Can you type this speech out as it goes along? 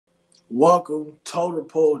Welcome, Total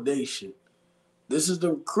Pole Nation. This is the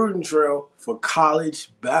recruiting trail for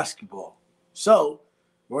college basketball. So,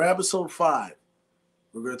 we're in episode 5.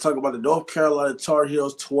 We're going to talk about the North Carolina Tar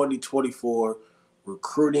Heels 2024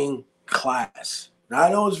 recruiting class. Now,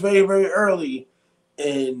 I know it's very, very early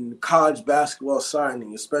in college basketball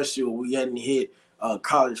signing, especially when we hadn't hit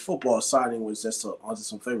college football signing, which that's on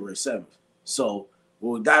February 7th. So,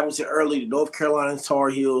 we'll dive into early the North Carolina Tar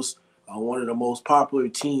Heels, one of the most popular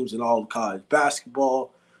teams in all of college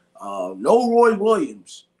basketball. No Roy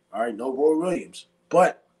Williams. All right, no Roy Williams.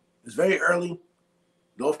 But it's very early.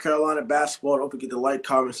 North Carolina basketball. Don't forget to like,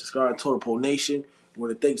 comment, subscribe to Total Pole Nation. We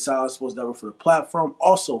want to thank Silent Sports Network for the platform.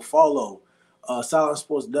 Also follow Silent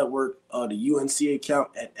Sports Network, the UNC account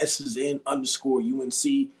at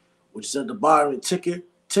SSN_UNC, which is at the bottom of the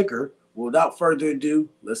ticker. Without further ado,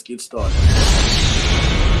 let's get started.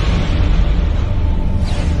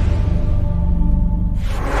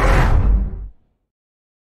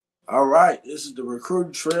 All right, this is the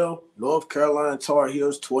recruiting trail, North Carolina Tar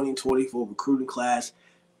Heels 2024 recruiting class.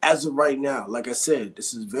 As of right now, like I said,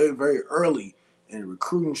 this is very, very early in the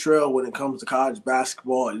recruiting trail when it comes to college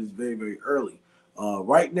basketball. It is very, very early.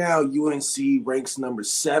 Right now, UNC ranks number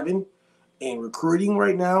 7 in recruiting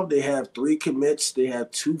right now. They have 3 commits. They have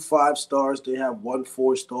 2 5-stars. They have 1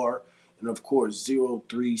 4-star, and, of course, 0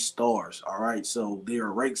 3-stars. All right, so they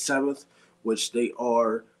are ranked 7th, which they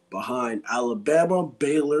are behind Alabama,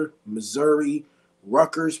 Baylor, Missouri,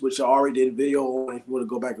 Rutgers, which I already did a video on if you want to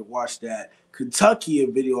go back and watch that. Kentucky, a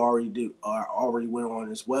video already went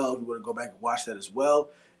on as well if you want to go back and watch that as well.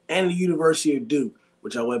 And the University of Duke,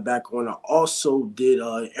 which I went back on. I also did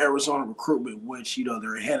Arizona recruitment, which,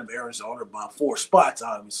 they're ahead of Arizona by 4 spots,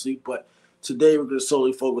 obviously. But today we're going to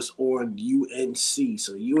solely focus on UNC.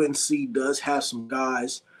 So UNC does have some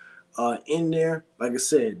guys in there. Like I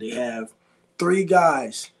said, they have 3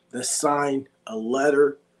 guys that signed a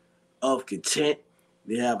letter of content.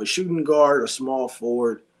 They have a shooting guard, a small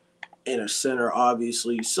forward, and a center,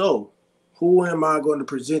 obviously. So, who am I going to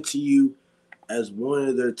present to you as one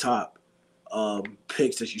of their top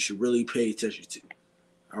picks that you should really pay attention to?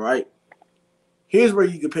 All right? Here's where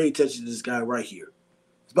you can pay attention to this guy right here.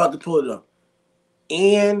 It's about to pull it up.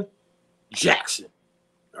 Ann Jackson.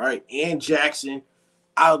 All right? Ann Jackson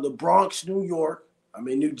out of the Bronx, New York. I'm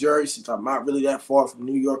in New Jersey, so I'm not really that far from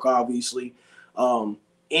New York, obviously.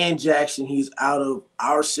 Ann Jackson, he's out of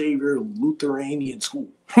Our Savior Lutheran School.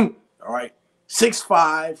 All right.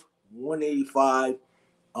 6'5", 185.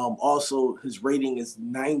 Also, his rating is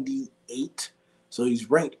 98. So he's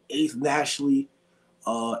ranked 8th nationally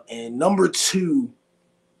and number 2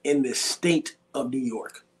 in the state of New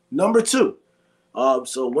York. Number 2.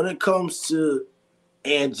 So when it comes to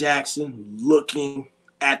Ann Jackson, looking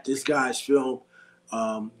at this guy's film,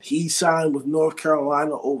 he signed with North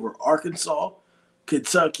Carolina over Arkansas,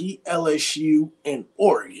 Kentucky, LSU, and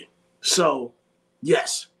Oregon. So,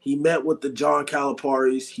 yes, he met with the John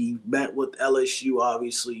Calipari's. He met with LSU,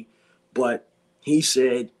 obviously, but he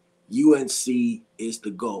said UNC is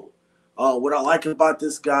the goal. What I like about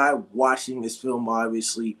this guy, watching this film,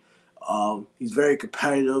 obviously, he's very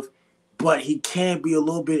competitive, but he can be a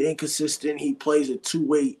little bit inconsistent. He plays a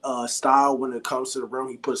two-way style when it comes to the rim.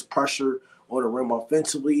 He puts pressure on the rim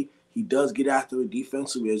offensively. He does get after it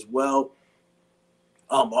defensively as well.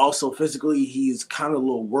 Also, physically, he's kind of a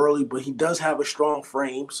little whirly, but he does have a strong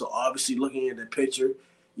frame. So, obviously, looking at the picture,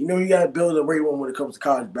 you got to build a weight room when it comes to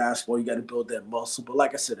college basketball. You got to build that muscle. But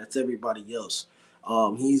like I said, that's everybody else.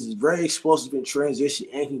 He's very explosive in transition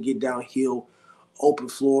and can get downhill, open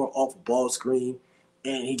floor, off a ball screen.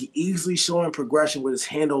 And he can easily show in progression with his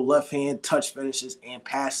handle, left hand, touch finishes, and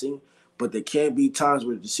passing. But there can be times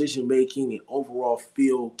where decision-making and overall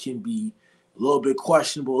feel can be a little bit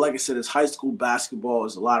questionable. Like I said, it's high school basketball.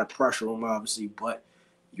 There's a lot of pressure on him, obviously, but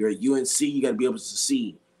you're at UNC, you got to be able to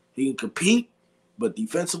succeed. He can compete, but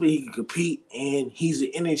defensively he can compete, and he's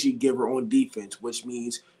an energy giver on defense, which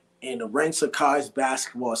means in the ranks of college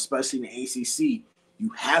basketball, especially in the ACC, you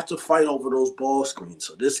have to fight over those ball screens.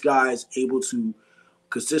 So this guy is able to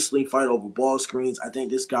consistently fight over ball screens. I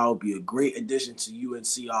think this guy will be a great addition to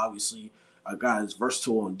UNC, obviously. A guy that's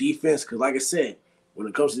versatile on defense, because like I said, when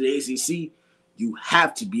it comes to the ACC, you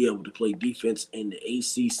have to be able to play defense in the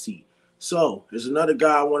ACC. So there's another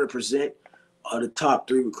guy I want to present, the top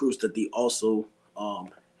 3 recruits that they also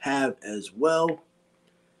have as well.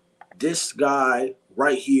 This guy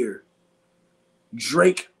right here,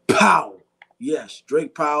 Drake Powell. Yes,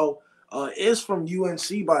 Drake Powell is from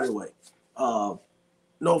UNC, by the way.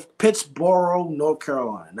 Pittsboro, North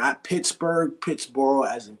Carolina. Not Pittsburgh, Pittsboro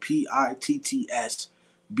as in Pittsboro,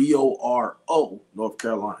 North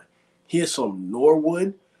Carolina. He is from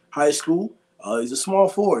Norwood, High School. He's a small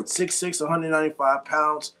forward, 6'6", 195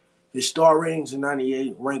 pounds. His star ratings are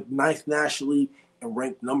 98, ranked ninth nationally, and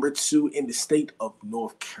ranked number 2 in the state of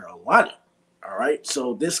North Carolina. All right,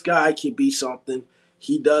 so this guy can be something.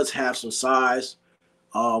 He does have some size,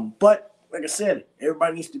 but like I said,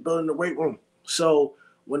 everybody needs to build in the weight room. So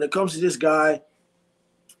when it comes to this guy,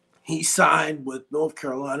 he signed with North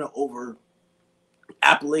Carolina over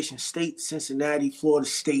Appalachian State, Cincinnati, Florida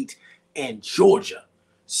State, and Georgia.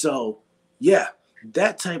 So, yeah,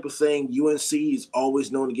 that type of thing. UNC is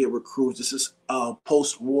always known to get recruits. This is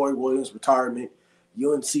post Roy Williams retirement.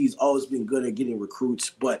 UNC has always been good at getting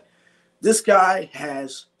recruits, but this guy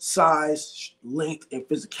has size, length, and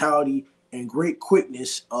physicality and great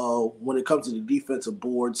quickness when it comes to the defensive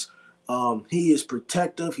boards. He is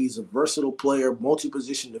protective. He's a versatile player,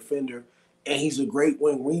 multi-position defender, and he's a great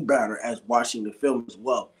wing rebounder as watching the film as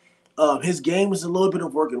well. His game is a little bit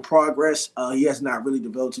of work in progress. He has not really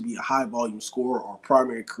developed to be a high-volume scorer or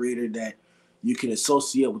primary creator that you can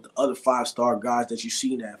associate with the other five-star guys that you've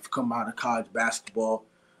seen that have come out of college basketball.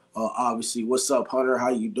 Obviously, what's up, Hunter? How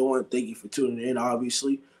you doing? Thank you for tuning in,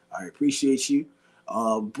 obviously. I appreciate you.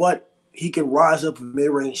 But he can rise up with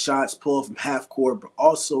mid-range shots, pull up from half court, but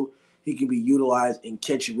also he can be utilized in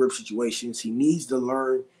catch-and-rip situations. He needs to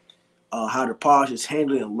learn how to polish his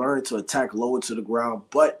handling and learn to attack lower to the ground,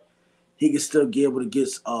 but he can still be able to get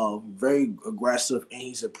very aggressive, and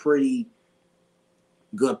he's a pretty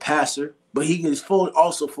good passer. But he is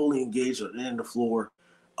also fully engaged on the end of the floor.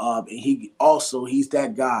 And he's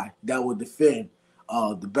that guy that will defend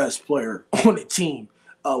the best player on the team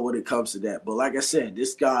when it comes to that. But like I said,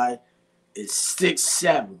 this guy is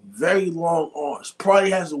 6'7", very long arms.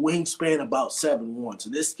 Probably has a wingspan about 7'1". So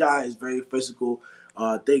this guy is very physical.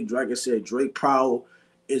 I think, like I said, Drake Powell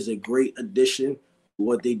is a great addition to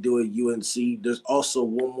what they do at UNC. There's also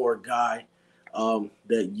one more guy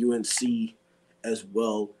that UNC as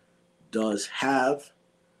well does have,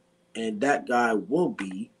 and that guy will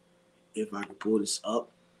be, if I can pull this up,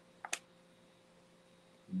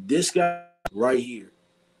 this guy right here,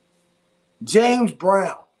 James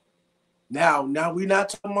Brown. Now we're not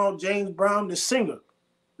talking about James Brown, the singer.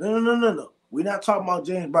 No. We're not talking about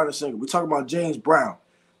James Brown, the singer. We're talking about James Brown,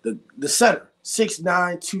 the center,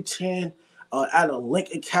 6'9", 210, out of Link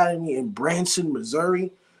Academy in Branson,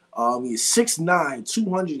 Missouri. He's 6'9",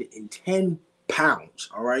 210 pounds,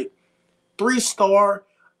 all right? 3-star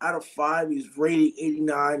out of 5. He's rated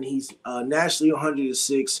 89. He's nationally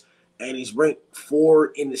 106, and he's ranked 4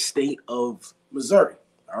 in the state of Missouri,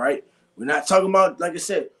 all right? We're not talking about, like I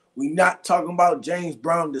said, we're not talking about James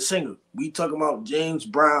Brown, the singer. We talking about James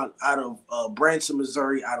Brown out of Branson,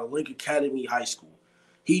 Missouri, out of Link Academy High School.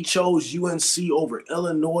 He chose UNC over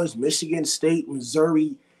Illinois, Michigan State,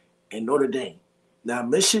 Missouri, and Notre Dame. Now,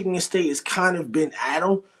 Michigan State has kind of been at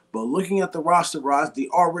him, but looking at the roster, they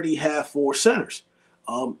already have 4 centers.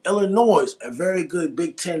 Illinois, a very good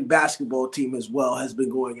Big Ten basketball team as well, has been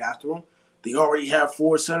going after him. They already have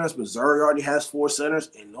 4 centers. Missouri already has 4 centers,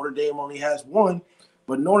 and Notre Dame only has 1.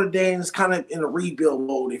 But Notre Dame is kind of in a rebuild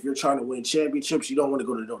mode. If you're trying to win championships, you don't want to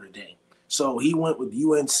go to Notre Dame. So he went with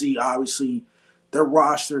UNC. Obviously, their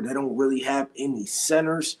roster, they don't really have any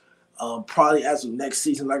centers. Probably as of next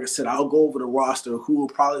season, like I said, I'll go over the roster, who will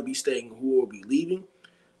probably be staying, who will be leaving,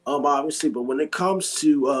 obviously. But when it comes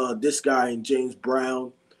to this guy and James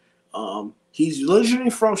Brown, he's originally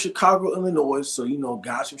from Chicago, Illinois. So,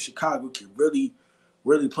 guys from Chicago can really,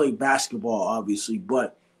 really play basketball, obviously.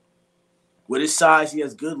 But with his size, he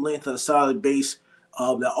has good length and a solid base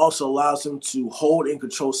that also allows him to hold and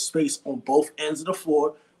control space on both ends of the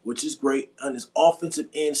floor, which is great. And his offensive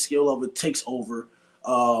end skill level takes over.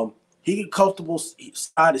 He get comfortable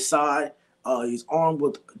side to side. He's armed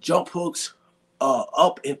with jump hooks,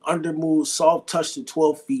 up and under moves, soft touch to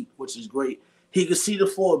 12 feet, which is great. He can see the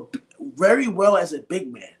floor very well as a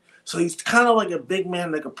big man. So he's kind of like a big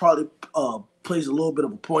man that could probably plays a little bit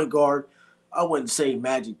of a point guard. I wouldn't say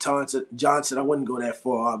Magic Johnson. I wouldn't go that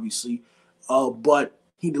far, obviously. But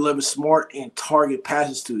he delivers smart and target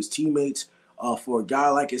passes to his teammates. For a guy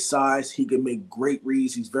like his size, he can make great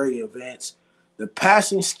reads. He's very advanced. The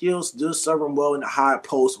passing skills do serve him well in the high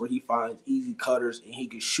post where he finds easy cutters, and he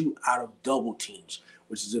can shoot out of double teams,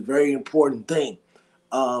 which is a very important thing.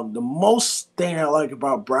 The most thing I like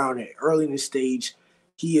about Brown at early in the stage,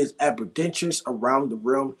 he is ambidextrous around the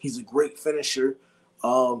rim. He's a great finisher.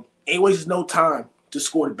 Ain't wastes no time to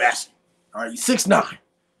score the basket. All right, he's 6'9",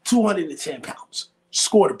 210 pounds.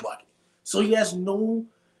 Score the bucket. So he has no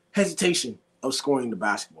hesitation of scoring the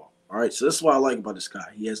basketball. All right, so that's what I like about this guy.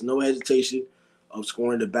 He has no hesitation of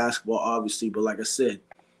scoring the basketball, obviously. But like I said,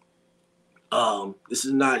 This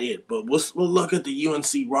is not it, but we'll look at the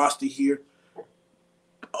UNC roster here.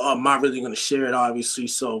 I'm not really going to share it, obviously.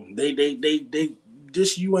 So they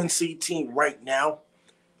this UNC team right now,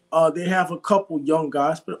 they have a couple young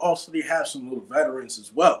guys, but also they have some little veterans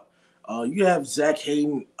as well. You have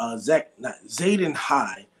Zayden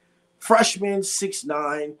High, freshman,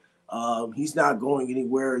 6'9". He's not going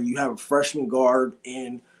anywhere. You have a freshman guard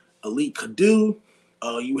in Elite Kadu.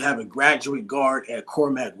 You have a graduate guard at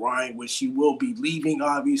Cormac Ryan, which he will be leaving,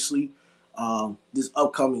 obviously, this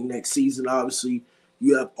upcoming next season, obviously.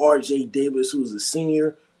 You have R.J. Davis, who's a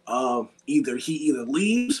senior. Either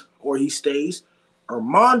leaves or he stays.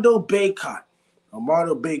 Armando Baycott.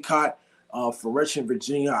 For Richmond,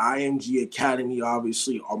 Virginia, IMG Academy,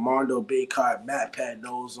 obviously. Armando Baycott, Matt Pat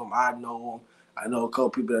knows him. I know him. I know a couple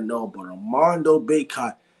people that know him, but Armando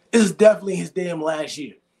Baycott is definitely his damn last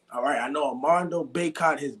year. All right, I know Armando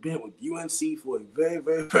Baycott has been with UNC for a very,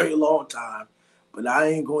 very, very long time, but I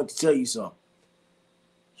ain't going to tell you something.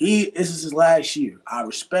 This is his last year. I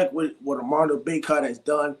respect what Armando Baycott has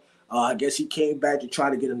done. I guess he came back to try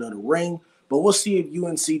to get another ring, but we'll see if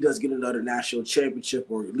UNC does get another national championship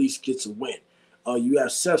or at least gets a win. You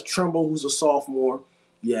have Seth Trimble, who's a sophomore.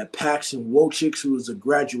 You have Paxton Wojcik, who is a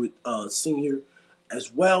graduate senior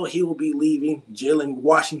as well. He will be leaving. Jalen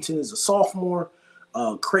Washington is a sophomore.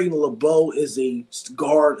 Creighton LeBeau is a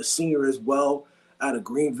guard, a senior as well, out of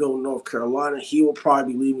Greenville, North Carolina. He will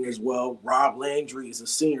probably be leaving as well. Rob Landry is a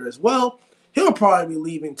senior as well. He'll probably be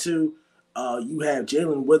leaving too. You have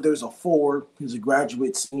Jalen Withers, a forward. He's a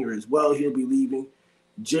graduate senior as well. He'll be leaving.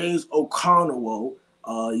 James O'Connell,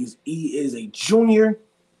 he is a junior.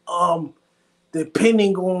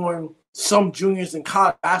 Depending on some juniors in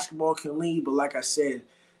college basketball can leave, but like I said,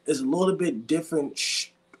 it's a little bit different.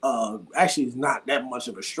 Actually, it's not that much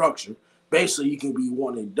of a structure. Basically, you can be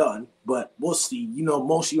one and done, but we'll see. You know,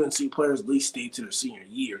 most UNC players at least stay to their senior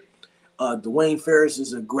year. Dwayne Ferris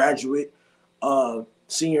is a graduate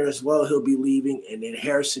senior as well. He'll be leaving. And then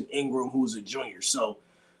Harrison Ingram, who's a junior. So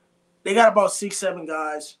they got about 6-7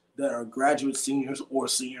 guys that are graduate seniors or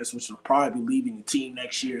seniors, which will probably be leaving the team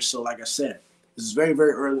next year. So like I said, this is very,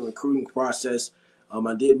 very early in the recruiting process.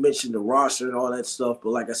 I did mention the roster and all that stuff,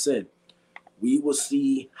 but like I said, we will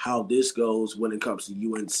see how this goes when it comes to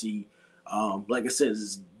UNC. Like I said, this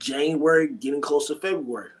is January, getting close to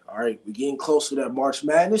February. All right, we're getting close to that March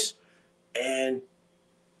Madness. And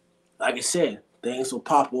like I said, things will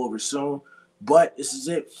pop over soon. But this is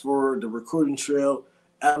it for the recruiting trail,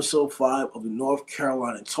 episode 5 of the North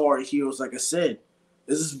Carolina Tar Heels. Like I said,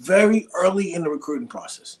 this is very early in the recruiting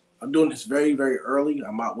process. I'm doing this very, very early.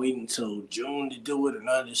 I'm not waiting until June to do it or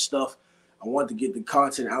none of this stuff. I want to get the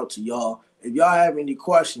content out to y'all. If y'all have any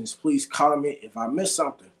questions, please comment. If I missed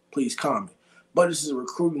something, please comment. But this is a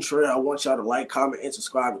recruiting trail. I want y'all to like, comment, and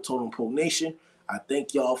subscribe to Totem Pole Nation. I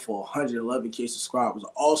thank y'all for 111K subscribers. I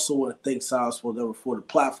also want to thank Silas for the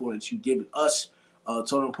platform that you've given us,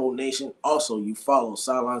 Totem Pole Nation. Also, you follow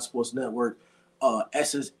Sideline Sports Network,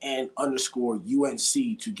 SSN_UNC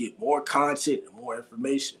to get more content and more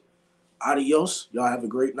information. Adios. Y'all have a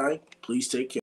great night. Please take care.